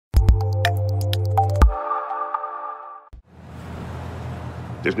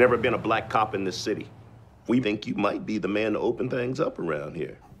There's never been a black cop in this city. We think you might be the man to open things up around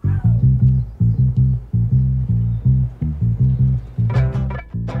here.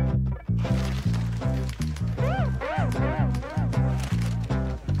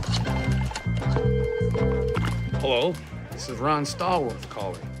 Hello, this is Ron Stallworth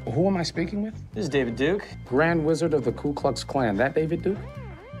calling. Who am I speaking with? This is David Duke. Grand Wizard of the Ku Klux Klan. That David Duke?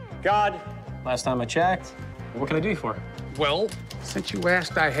 God. Last time I checked. What can I do you for? Well, since you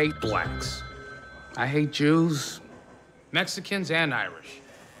asked, I hate blacks. I hate Jews, Mexicans and Irish,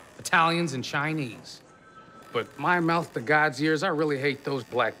 Italians and Chinese. But my mouth to God's ears, I really hate those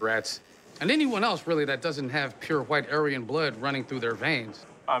black rats. And anyone else, really, that doesn't have pure white Aryan blood running through their veins.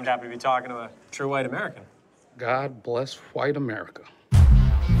 I'm happy to be talking to a true white American. God bless white America.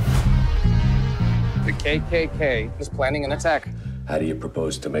 The KKK is planning an attack. How do you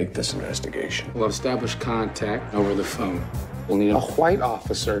propose to make this investigation? We'll establish contact over the phone. We'll need a white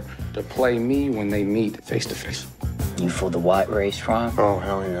officer to play me when they meet face to face. You for the white race, Ron? Oh,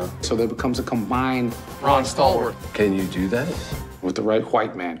 hell yeah. So there becomes a combined Ron Stallworth. Can you do that? With the right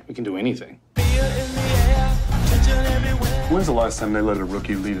white man, we can do anything. When's the last time they let a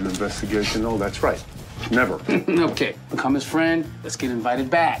rookie lead an investigation? Oh, that's right. Never. Okay, become his friend. Let's get invited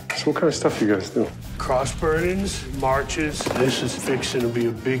back. So what kind of stuff you guys do? Cross burnings, marches. This is fixing to be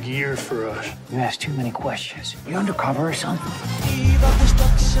a big year for us. You ask too many questions. You undercover or something?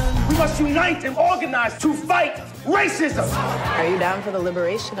 We must unite and organize to fight racism. Are you down for the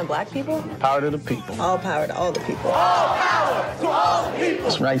liberation of black people? Power to the people. All power to all the people. All power to all the people.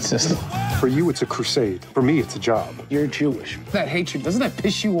 That's right, sister. For you, it's a crusade. For me, it's a job. You're Jewish. That hatred, doesn't that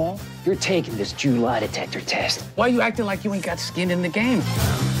piss you off? You're taking this Jew lie detector test. Why are you acting like you ain't got skin in the game?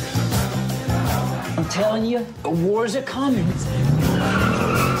 I'm telling you, the wars are coming.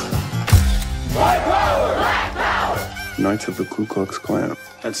 White power, black power. Knights of the Ku Klux Klan.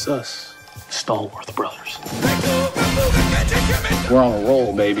 That's us, Stallworth brothers. We're on a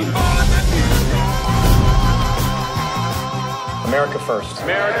roll, baby. America first.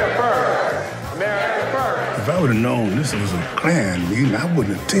 America first. America first. If I would have known this was a Klan meeting, I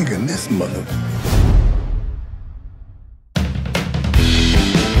wouldn't have taken this mother.